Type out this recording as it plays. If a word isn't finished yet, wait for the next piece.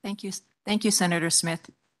Thank you. Thank you, Senator Smith.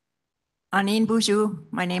 Anin Boujou,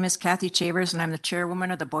 my name is Kathy Chavers, and I'm the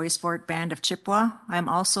chairwoman of the Bois Forte Band of Chippewa. I'm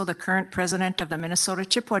also the current president of the Minnesota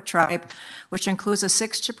Chippewa Tribe, which includes the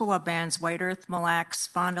 6 Chippewa bands, White Earth, Mille Lacs,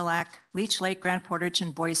 Fond du Lac, Leech Lake, Grand Portage,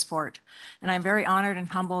 and Bois Forte. And I'm very honored and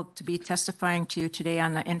humbled to be testifying to you today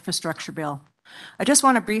on the infrastructure bill. I just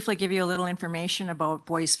want to briefly give you a little information about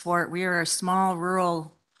Bois Forte. We are a small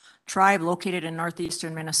rural tribe located in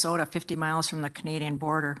northeastern Minnesota, 50 miles from the Canadian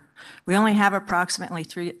border. We only have approximately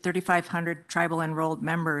 3,500 tribal enrolled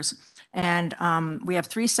members, and we have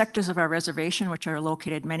 3 sectors of our reservation which are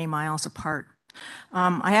located many miles apart.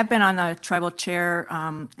 I have been on the tribal chair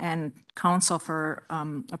and council for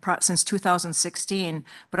since 2016,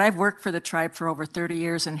 but I've worked for the tribe for over 30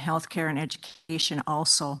 years in healthcare and education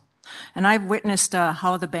also. And I've witnessed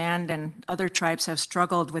how the band and other tribes have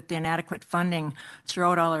struggled with the inadequate funding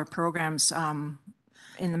throughout all our programs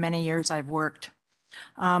in the many years I've worked.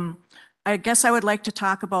 I guess I would like to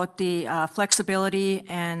talk about the flexibility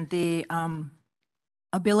and the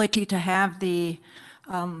ability to have the,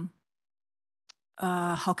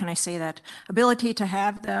 how can I say that? Ability to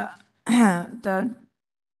have the, the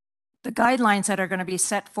guidelines that are going to be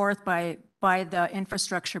set forth by the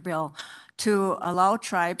infrastructure bill to allow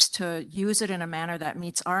tribes to use it in a manner that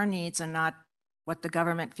meets our needs and not what the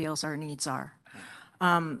government feels our needs are.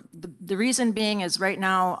 The reason being is right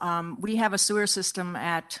now we have a sewer system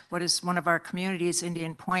at what is one of our communities,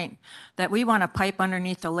 Indian Point, that we want to pipe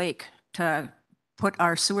underneath the lake to put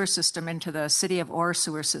our sewer system into the City of Orr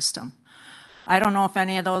sewer system. I don't know if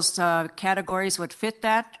any of those categories would fit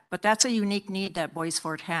that, but that's a unique need that Bois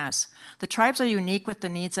Forte has. The tribes are unique with the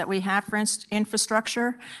needs that we have for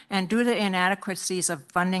infrastructure, and due to the inadequacies of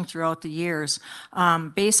funding throughout the years,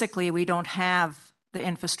 basically we don't have the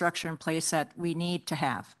infrastructure in place that we need to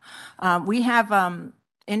have. We have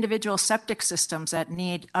individual septic systems that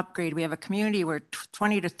need upgrade. We have a community where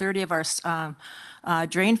 20 to 30 of our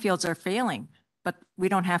drain fields are failing, but we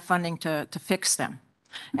don't have funding to fix them.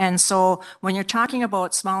 And so when you're talking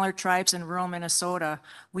about smaller tribes in rural Minnesota,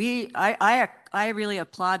 I really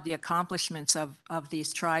applaud the accomplishments of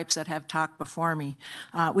these tribes that have talked before me.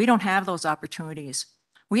 We don't have those opportunities.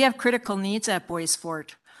 We have critical needs at Bois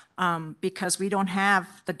Forte because we don't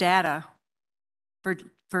have the data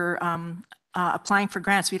for applying for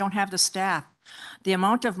grants. We don't have the staff. The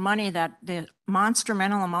amount of money the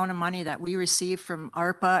monumental amount of money that we receive from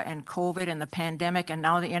ARPA and COVID and the pandemic and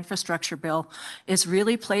now the infrastructure bill is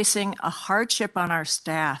really placing a hardship on our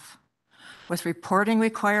staff with reporting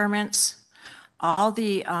requirements, all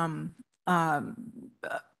the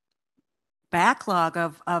backlog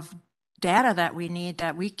of data that we need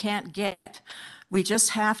that we can't get. We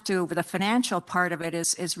just have to, the financial part of it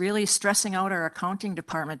is really stressing out our accounting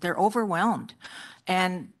department. They're overwhelmed.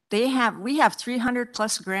 And we have 300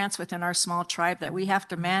 plus grants within our small tribe that we have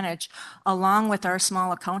to manage along with our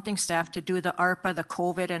small accounting staff to do the ARPA, the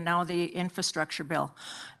COVID, and now the infrastructure bill.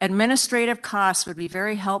 Administrative costs would be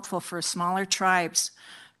very helpful for smaller tribes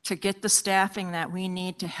to get the staffing that we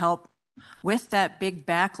need to help with that big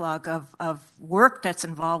backlog of work that's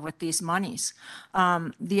involved with these monies.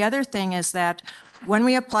 The other thing is that when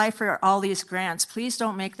we apply for all these grants, please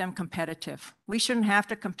don't make them competitive. We shouldn't have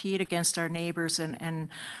to compete against our neighbors and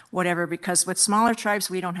whatever, because with smaller tribes,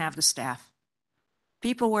 we don't have the staff.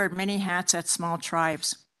 People wear many hats at small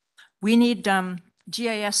tribes. We need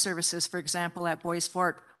GIS services, for example, at Bois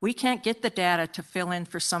Forte. We can't get the data to fill in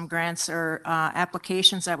for some grants or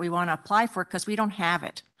applications that we want to apply for because we don't have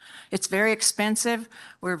it. It's very expensive.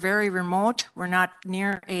 We're very remote. We're not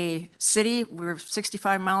near a city. We're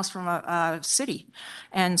 65 miles from a city.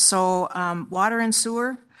 And so water and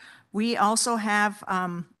sewer, we also have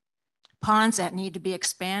ponds that need to be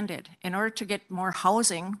expanded. In order to get more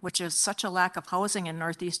housing, which is such a lack of housing in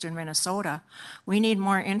northeastern Minnesota, we need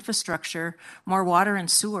more infrastructure, more water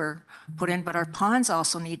and sewer put in, but our ponds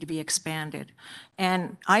also need to be expanded.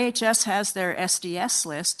 And IHS has their SDS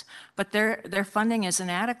list, but their funding is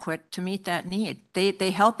inadequate to meet that need.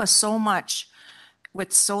 They help us so much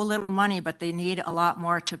with so little money, but they need a lot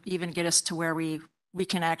more to even get us to where we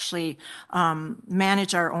can actually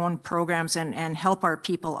manage our own programs and help our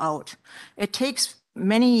people out. It takes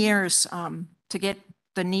many years to get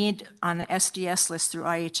the need on the SDS list through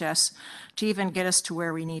IHS to even get us to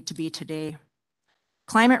where we need to be today.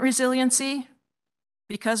 Climate resiliency,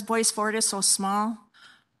 because Bois Forte is so small,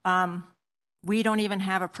 we don't even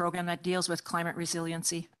have a program that deals with climate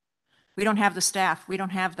resiliency. We don't have the staff. We don't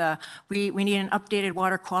have we need an updated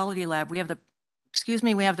water quality lab. We have the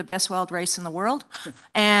best wild rice in the world.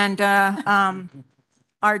 And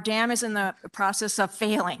our dam is in the process of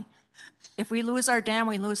failing. If we lose our dam,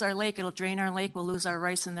 we lose our lake, it'll drain our lake, we'll lose our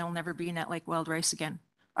rice, and there'll never be net like wild rice again.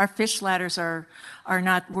 Our fish ladders are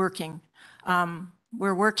not working.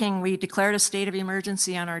 We declared a state of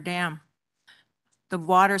emergency on our dam. The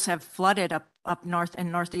waters have flooded up north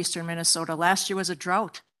in northeastern Minnesota. Last year was a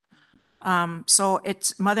drought. So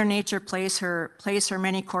it's Mother Nature plays her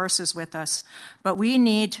many courses with us, but we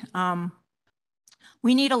need a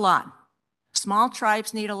lot. Small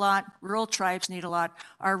tribes need a lot. Rural tribes need a lot.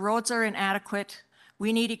 Our roads are inadequate.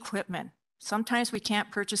 We need equipment. Sometimes we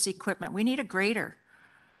can't purchase equipment. We need a grader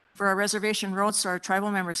for our reservation roads so our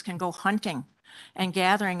tribal members can go hunting and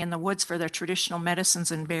gathering in the woods for their traditional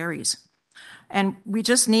medicines and berries. And we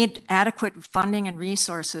just need adequate funding and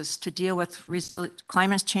resources to deal with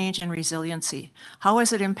climate change and resiliency. How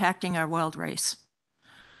is it impacting our wild rice?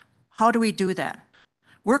 How do we do that?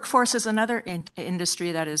 Workforce is another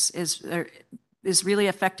industry that is really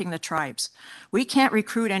affecting the tribes. We can't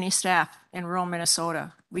recruit any staff in rural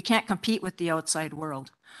Minnesota. We can't compete with the outside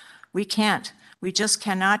world. We can't. We just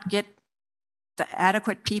cannot get the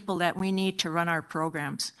adequate people that we need to run our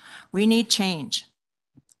programs. We need change.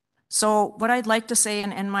 So what I'd like to say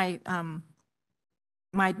in my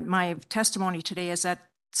testimony today is that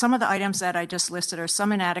some of the items that I just listed are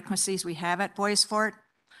some inadequacies we have at Bois Forte.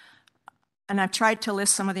 And I've tried to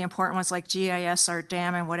list some of the important ones like GIS or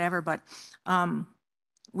dam and whatever, but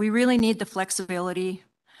we really need the flexibility,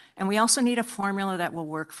 and we also need a formula that will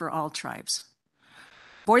work for all tribes.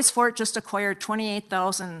 Bois Forte just acquired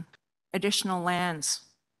 28,000 additional lands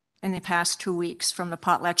in the past 2 weeks from the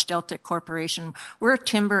Potlatch-Deltic Corporation. We're a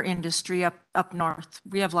timber industry up north.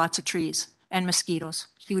 We have lots of trees and mosquitoes,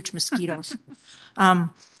 huge mosquitoes.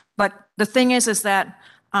 But the thing is that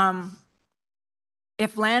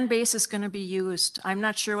if land base is going to be used, I'm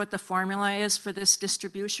not sure what the formula is for this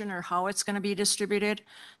distribution or how it's going to be distributed.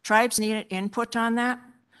 Tribes need input on that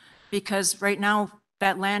because right now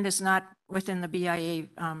that land is not within the BIA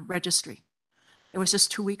registry. It was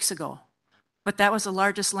just 2 weeks ago. But that was the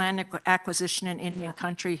largest land acquisition in Indian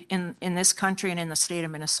country, in this country and in the state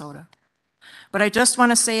of Minnesota. But I just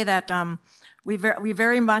want to say that we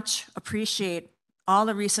very much appreciate all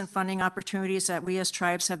the recent funding opportunities that we as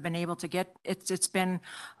tribes have been able to get. It's been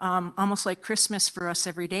almost like Christmas for us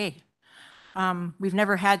every day. We've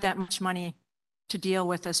never had that much money to deal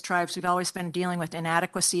with as tribes. We've always been dealing with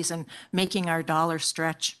inadequacies and making our dollars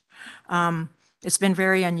stretch. It's been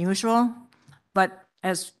very unusual, but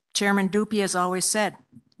as Chairman Dupuy has always said,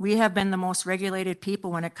 we have been the most regulated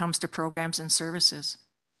people when it comes to programs and services.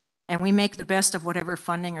 And we make the best of whatever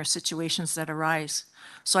funding or situations that arise.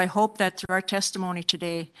 So I hope that through our testimony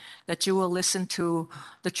today, that you will listen to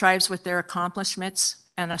the tribes with their accomplishments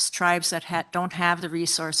and us tribes that don't have the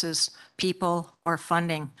resources, people, or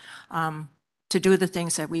funding to do the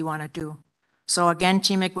things that we want to do. So again,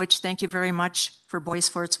 Team Miigwech, thank you very much for Bois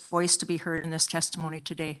Forte's voice to be heard in this testimony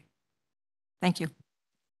today. Thank you.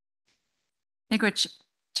 Miigwech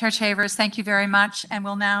Chair Chavers, thank you very much. And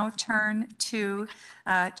we'll now turn to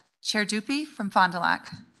Chair Dupuy from Fond du Lac.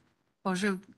 Bonjour.